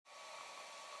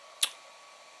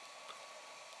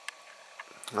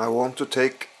I want to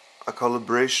take a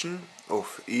calibration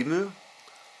of IMU,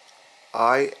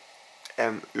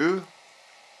 IMU,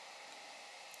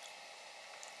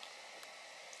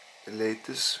 the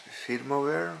latest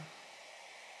firmware.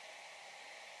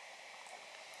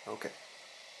 Okay,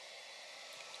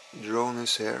 drone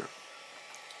is here.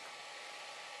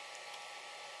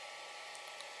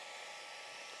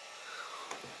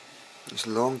 It's a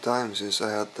long time since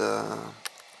I had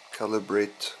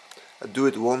calibrate. I do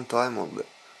it one time only.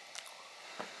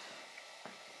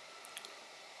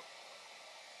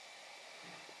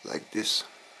 Like this.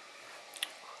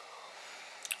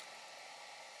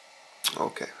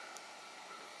 Okay,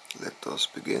 let us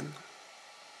begin.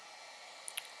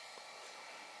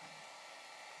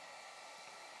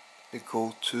 We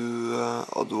go to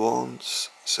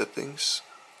advanced settings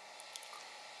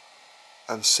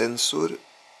and sensor.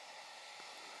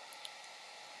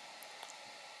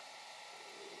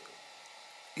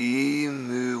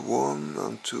 IMU 1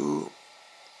 and 2,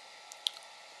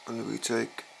 and we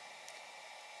take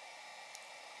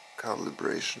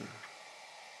calibration.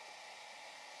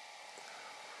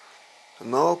 So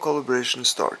now calibration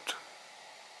start.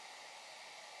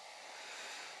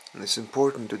 And it's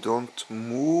important to don't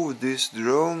move this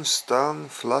drone, stand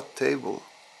flat table.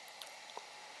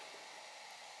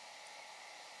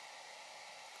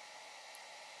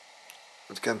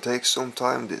 It can take some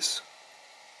time this.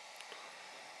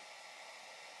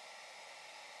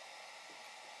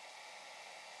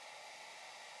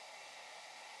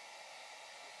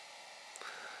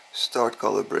 Start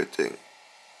calibrating.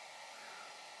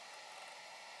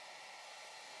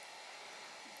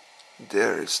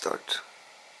 There it starts.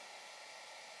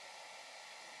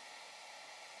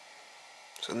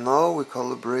 So now we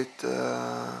calibrate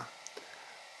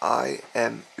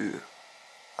IMU.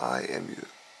 IMU.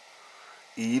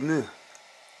 IMU.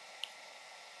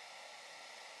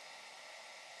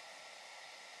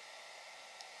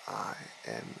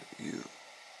 IMU.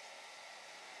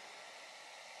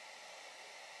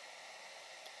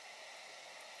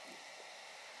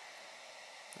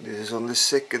 This is only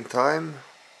second time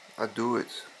I do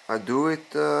it. I do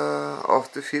it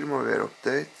after firmware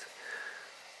update.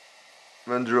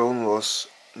 When drone was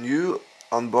new,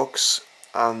 unbox,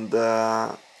 and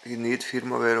you need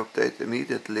firmware update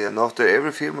immediately. And after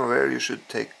every firmware, you should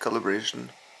take calibration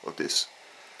of this.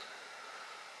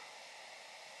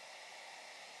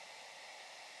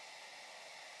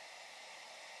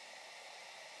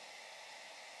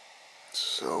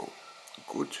 So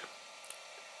good.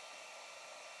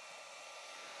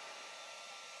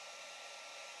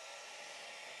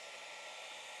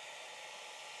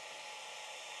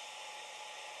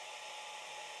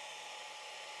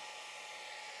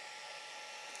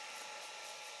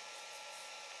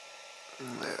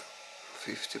 Yeah,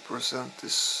 50%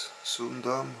 is soon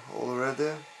done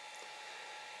already.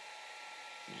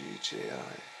 DJI.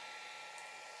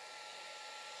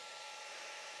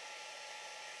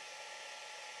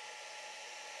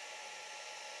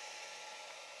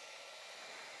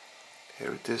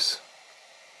 Here it is.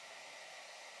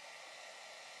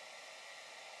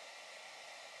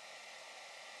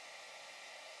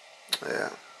 Yeah.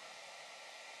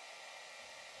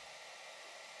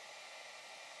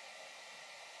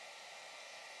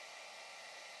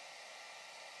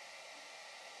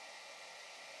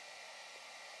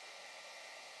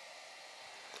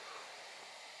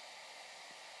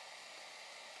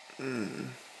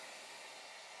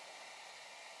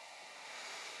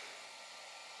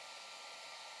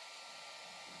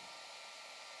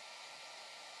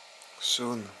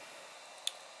 Soon.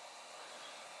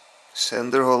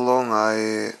 Sender how long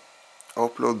I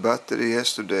upload battery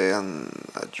yesterday, and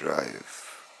I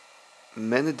drive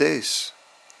many days.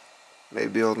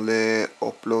 Maybe only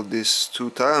upload this 2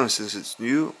 times since it's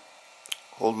new.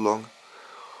 Hold long.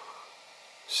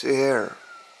 See here.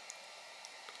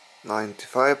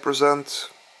 95%.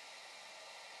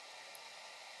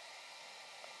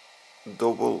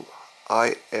 Double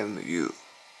IMU.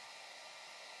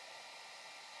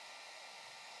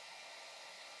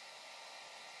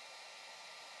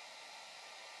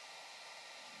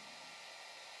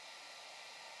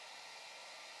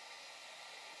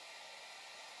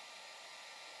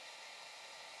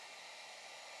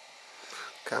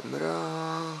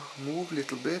 Camera move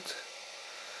little bit.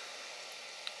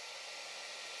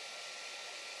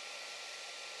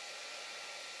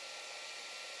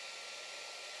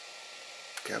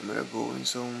 Camera go in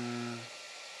some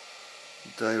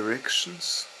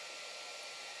directions.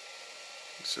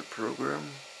 It's a program.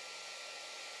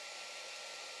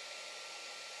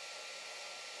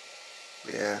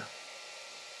 Yeah.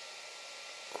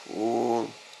 Cool.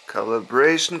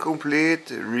 Calibration complete,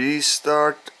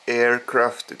 restart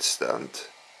aircraft stand.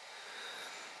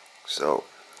 So,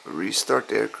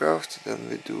 restart aircraft, then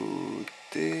we do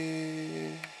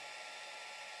this.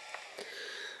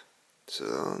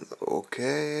 So,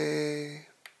 okay.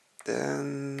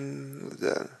 Then.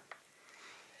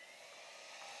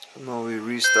 So now we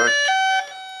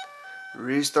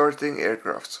restarting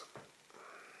aircraft.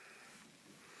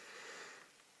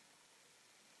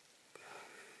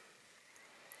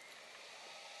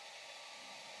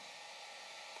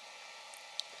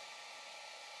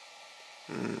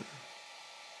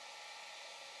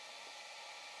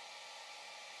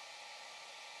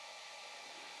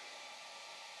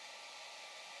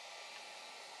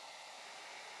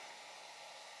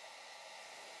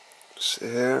 So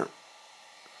here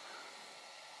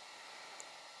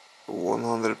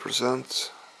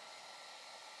 100%.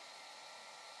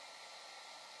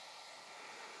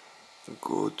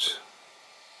 Good.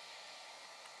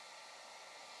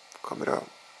 Camera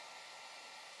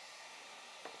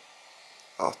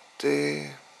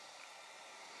 80.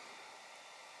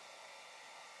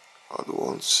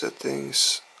 Advanced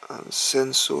settings and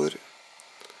sensor.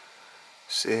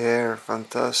 See here,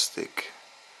 fantastic.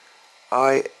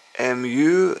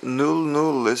 IMU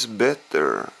 00 is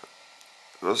better.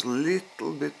 It was a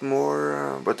little bit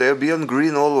more, but they'll be on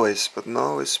green always, but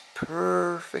now it's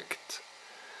perfect.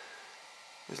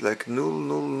 It's like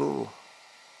 000.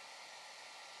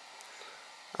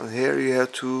 And here you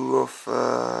have two of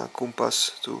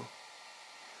compass too.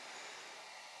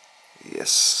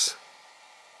 Yes,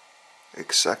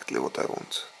 exactly what I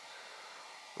want.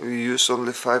 We use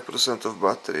only 5% of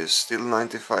batteries, still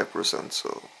 95%,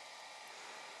 so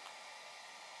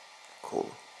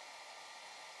cool.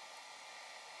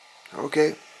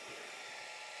 Okay,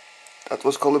 that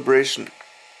was calibration.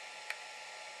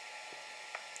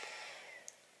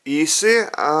 Easy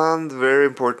and very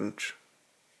important.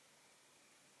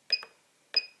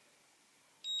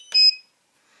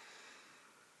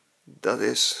 That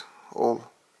is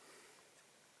all.